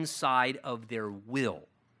down inside of their will.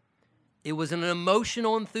 It was an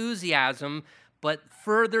emotional enthusiasm, but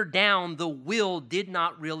further down, the will did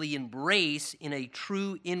not really embrace in a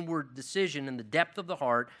true inward decision in the depth of the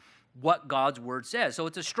heart what God's word says. So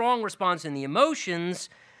it's a strong response in the emotions,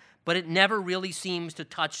 but it never really seems to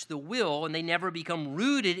touch the will, and they never become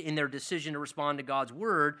rooted in their decision to respond to God's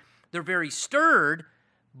word. They're very stirred,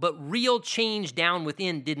 but real change down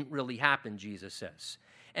within didn't really happen, Jesus says.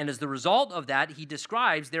 And as the result of that, he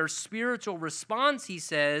describes their spiritual response, he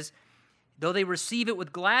says, though they receive it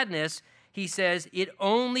with gladness, he says, it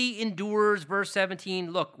only endures, verse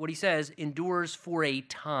 17, look what he says, endures for a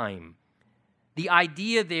time. The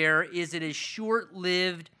idea there is it is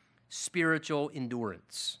short-lived spiritual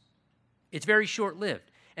endurance. It's very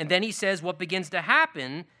short-lived. And then he says what begins to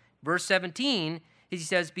happen, verse 17, he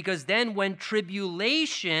says, because then when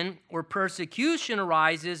tribulation or persecution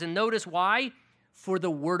arises, and notice why? For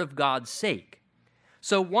the word of God's sake.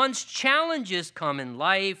 So once challenges come in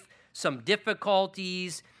life, some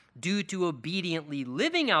difficulties due to obediently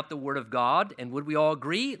living out the word of God, and would we all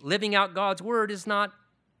agree, living out God's word is not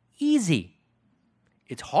easy.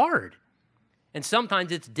 It's hard. And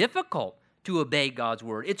sometimes it's difficult to obey God's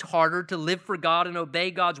word. It's harder to live for God and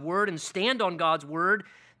obey God's word and stand on God's word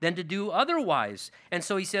than to do otherwise. And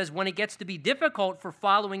so he says when it gets to be difficult for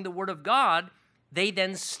following the word of God, they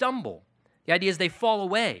then stumble. The idea is they fall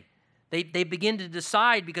away. They begin to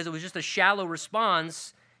decide because it was just a shallow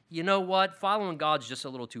response, you know what, following God's just a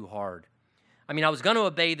little too hard. I mean, I was going to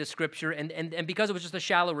obey the scripture, and because it was just a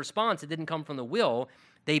shallow response, it didn't come from the will,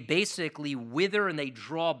 they basically wither and they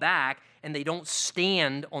draw back, and they don't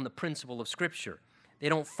stand on the principle of scripture. They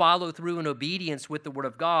don't follow through in obedience with the word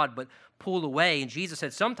of God, but pull away. And Jesus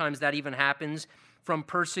said sometimes that even happens from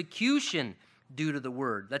persecution due to the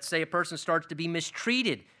word. Let's say a person starts to be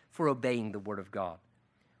mistreated for obeying the word of God,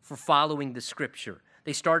 for following the scripture.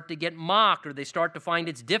 They start to get mocked, or they start to find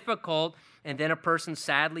it's difficult, and then a person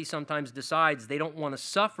sadly sometimes decides they don't want to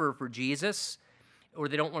suffer for Jesus, or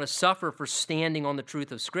they don't want to suffer for standing on the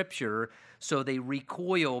truth of scripture, so they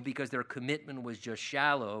recoil because their commitment was just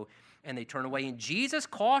shallow, and they turn away. And Jesus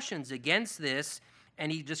cautions against this,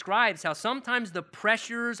 and he describes how sometimes the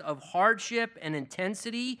pressures of hardship and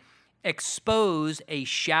intensity expose a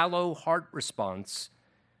shallow heart response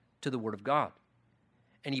to the word of God.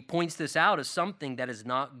 And he points this out as something that is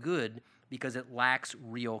not good because it lacks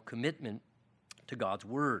real commitment to God's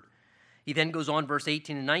word. He then goes on, verse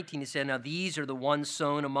 18 and 19, he said, now these are the ones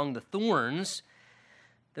sown among the thorns.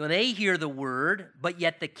 When they hear the word, but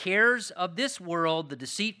yet the cares of this world, the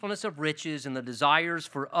deceitfulness of riches, and the desires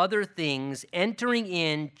for other things entering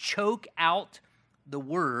in choke out the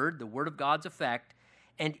word of God's effect,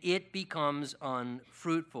 and it becomes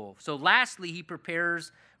unfruitful. So lastly, he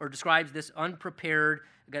prepares or describes this unprepared,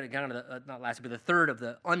 the third of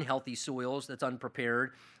the unhealthy soils that's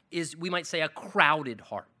unprepared, is, we might say, a crowded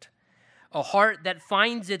heart. A heart that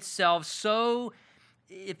finds itself so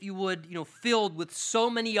if you would, filled with so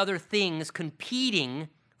many other things competing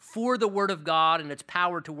for the Word of God and its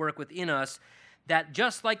power to work within us, that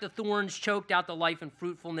just like the thorns choked out the life and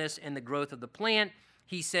fruitfulness and the growth of the plant,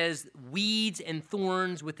 he says weeds and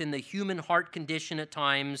thorns within the human heart condition at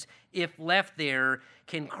times, if left there,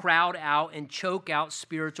 can crowd out and choke out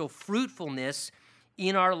spiritual fruitfulness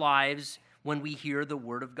in our lives when we hear the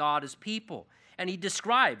Word of God as people. And he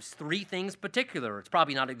describes 3 things particular. It's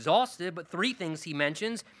probably not exhaustive, but 3 things he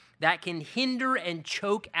mentions that can hinder and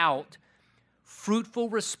choke out fruitful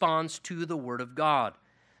response to the Word of God.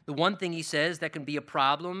 The one thing he says that can be a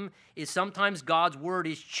problem is sometimes God's Word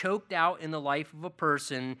is choked out in the life of a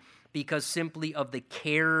person because simply of the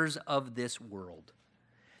cares of this world.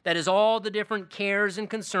 That is all the different cares and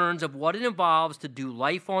concerns of what it involves to do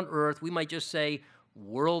life on earth. We might just say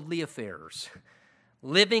worldly affairs.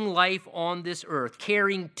 Living life on this earth,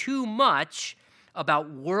 caring too much about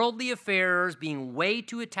worldly affairs, being way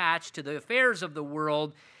too attached to the affairs of the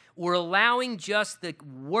world, or allowing just the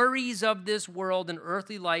worries of this world and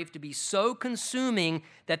earthly life to be so consuming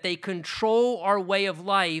that they control our way of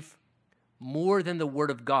life more than the Word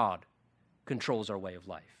of God controls our way of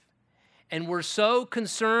life. And we're so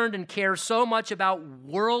concerned and care so much about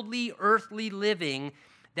worldly, earthly living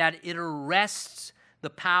that it arrests the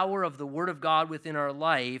power of the Word of God within our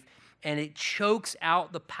life, and it chokes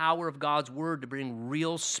out the power of God's Word to bring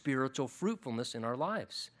real spiritual fruitfulness in our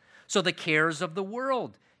lives. So the cares of the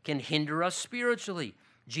world can hinder us spiritually.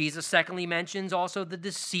 Jesus secondly mentions also the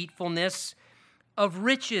deceitfulness of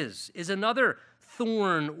riches is another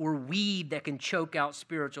thorn or weed that can choke out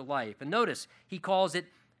spiritual life. And notice, he calls it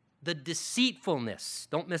the deceitfulness.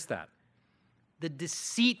 Don't miss that. The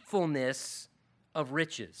deceitfulness of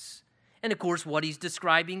riches. And of course, what he's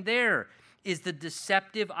describing there is the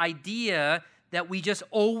deceptive idea that we just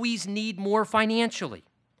always need more financially.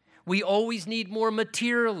 We always need more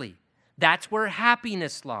materially. That's where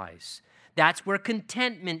happiness lies. That's where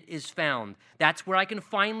contentment is found. That's where I can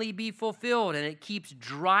finally be fulfilled. And it keeps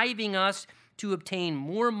driving us to obtain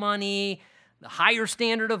more money, the higher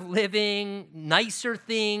standard of living, nicer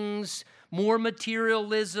things, more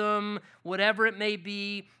materialism, whatever it may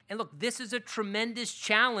be. And look, this is a tremendous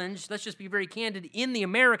challenge, let's just be very candid, in the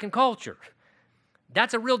American culture.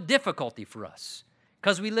 That's a real difficulty for us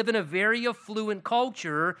because we live in a very affluent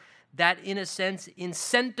culture that, in a sense,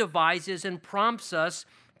 incentivizes and prompts us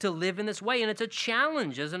to live in this way. And it's a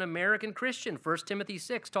challenge as an American Christian. 1 Timothy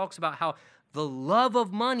 6 talks about how the love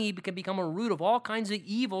of money can become a root of all kinds of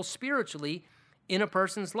evil spiritually in a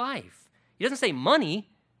person's life. He doesn't say money.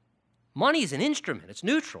 Money is an instrument. It's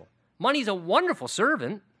neutral. Money is a wonderful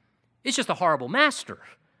servant. It's just a horrible master.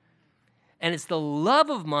 And it's the love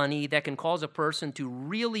of money that can cause a person to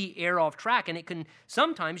really err off track, and it can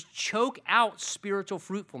sometimes choke out spiritual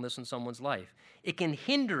fruitfulness in someone's life. It can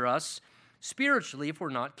hinder us spiritually if we're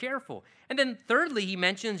not careful. And then thirdly, he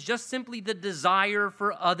mentions just simply the desire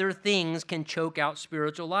for other things can choke out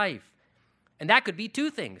spiritual life. And that could be 2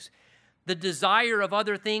 things. The desire of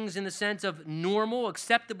other things in the sense of normal,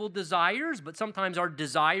 acceptable desires, but sometimes our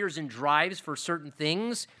desires and drives for certain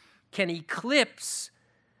things can eclipse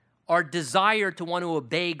our desire to want to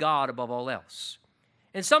obey God above all else.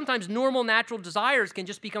 And sometimes normal, natural desires can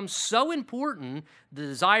just become so important, the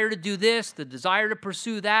desire to do this, the desire to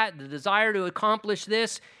pursue that, the desire to accomplish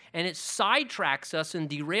this, and it sidetracks us and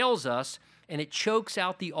derails us, and it chokes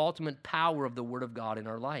out the ultimate power of the Word of God in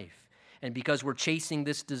our life. And because we're chasing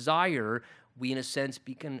this desire, we, in a sense,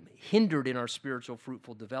 become hindered in our spiritual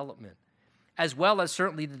fruitful development. As well as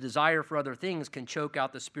certainly the desire for other things can choke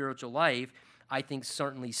out the spiritual life, I think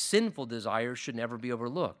certainly sinful desires should never be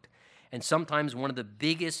overlooked. And sometimes one of the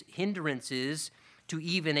biggest hindrances to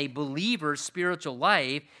even a believer's spiritual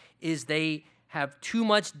life is they have too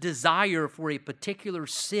much desire for a particular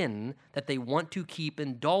sin that they want to keep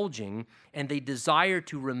indulging, and they desire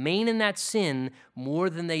to remain in that sin more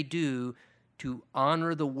than they do to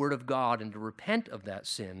honor the Word of God and to repent of that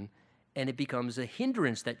sin, and it becomes a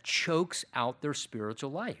hindrance that chokes out their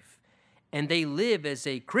spiritual life. And they live as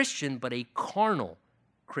a Christian, but a carnal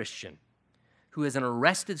Christian, who is in an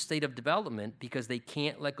arrested state of development because they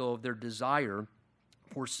can't let go of their desire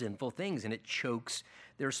for sinful things, and it chokes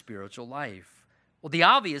their spiritual life. Well, the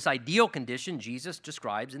obvious ideal condition Jesus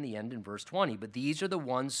describes in the end in verse 20, but these are the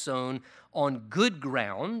ones sown on good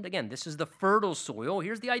ground. Again, this is the fertile soil.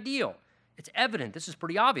 Here's the ideal. It's evident. This is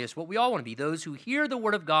pretty obvious what we all want to be. Those who hear the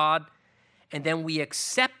Word of God, and then we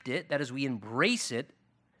accept it, that is, we embrace it,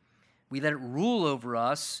 we let it rule over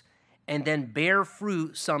us, and then bear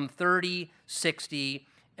fruit some 30, 60,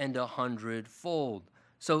 and 100-fold.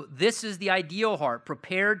 So this is the ideal heart,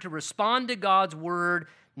 prepared to respond to God's Word,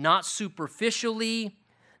 not superficially,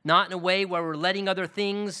 not in a way where we're letting other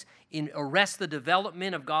things arrest the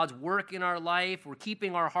development of God's work in our life. We're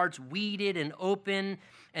keeping our hearts weeded and open.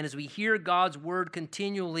 And as we hear God's word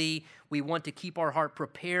continually, we want to keep our heart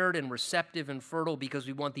prepared and receptive and fertile because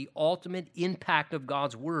we want the ultimate impact of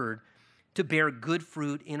God's word to bear good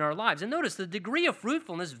fruit in our lives. And notice the degree of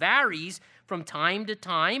fruitfulness varies from time to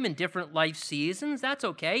time in different life seasons. That's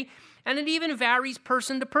okay. And it even varies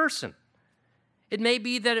person to person. It may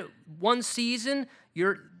be that one season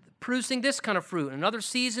you're producing this kind of fruit. Another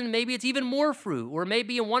season, maybe it's even more fruit. Or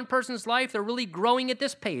maybe in one person's life, they're really growing at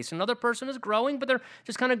this pace. Another person is growing, but they're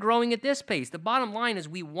just kind of growing at this pace. The bottom line is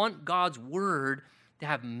we want God's word to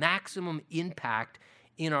have maximum impact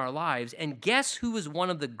in our lives. And guess who is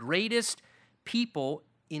one of the greatest people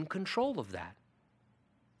in control of that?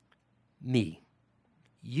 Me.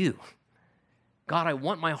 You. God, I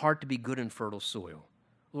want my heart to be good and fertile soil.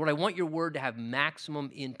 Lord, I want your word to have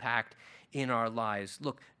maximum impact in our lives.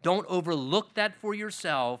 Look, don't overlook that for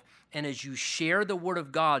yourself. And as you share the word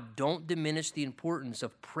of God, don't diminish the importance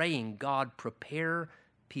of praying, God, prepare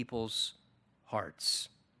people's hearts,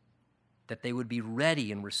 that they would be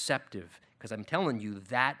ready and receptive. Because I'm telling you,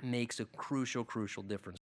 that makes a crucial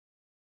difference.